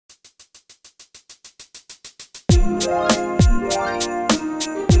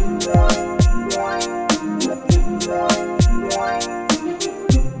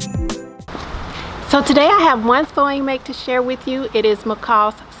So today I have one sewing make to share with you. It is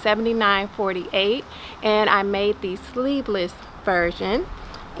McCall's 7948, and I made the sleeveless version,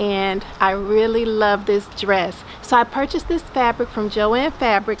 and I really love this dress. So I purchased this fabric from Joann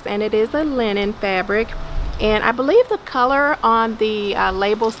Fabrics, and it is a linen fabric, and I believe the color on the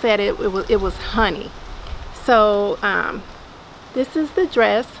label said it was honey. So this is the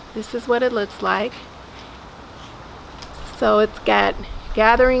dress. This is what it looks like. So it's got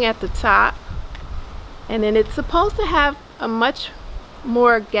gathering at the top, and then it's supposed to have a much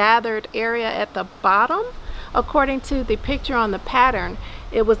more gathered area at the bottom. According to the picture on the pattern,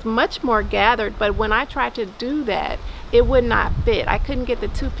 it was much more gathered, but when I tried to do that, it would not fit. I couldn't get the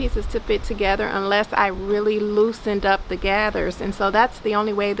two pieces to fit together unless I really loosened up the gathers, and so that's the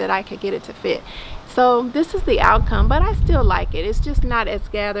only way that I could get it to fit. So this is the outcome, but I still like it. It's just not as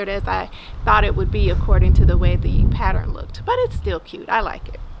gathered as I thought it would be according to the way the pattern looked, but it's still cute. I like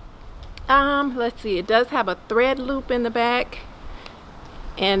it. Let's see, it does have a thread loop in the back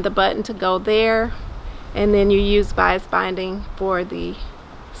and the button to go there, and then you use bias binding for the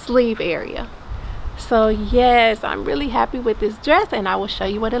sleeve area. So yes, I'm really happy with this dress, and I will show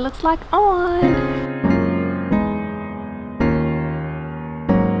you what it looks like on.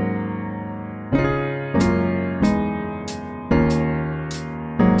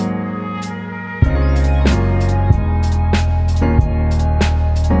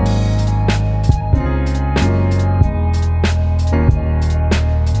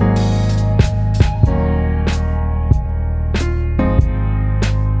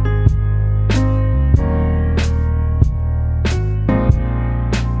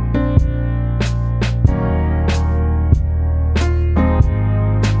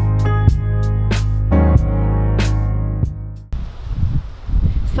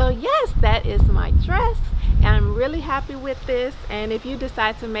 So yes, that is my dress, and I'm really happy with this, and if you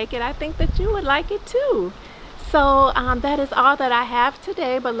decide to make it, I think that you would like it too. So that is all that I have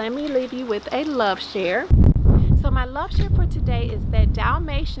today, but let me leave you with a love share. So my love share for today is that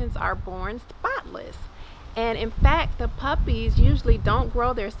Dalmatians are born spotless, and in fact the puppies usually don't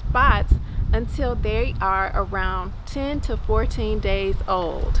grow their spots until they are around 10 to 14 days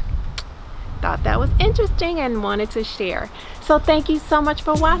old. Thought that was interesting and wanted to share. So thank you so much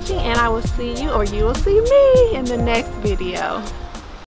for watching, and I will see you, or you will see me, in the next video.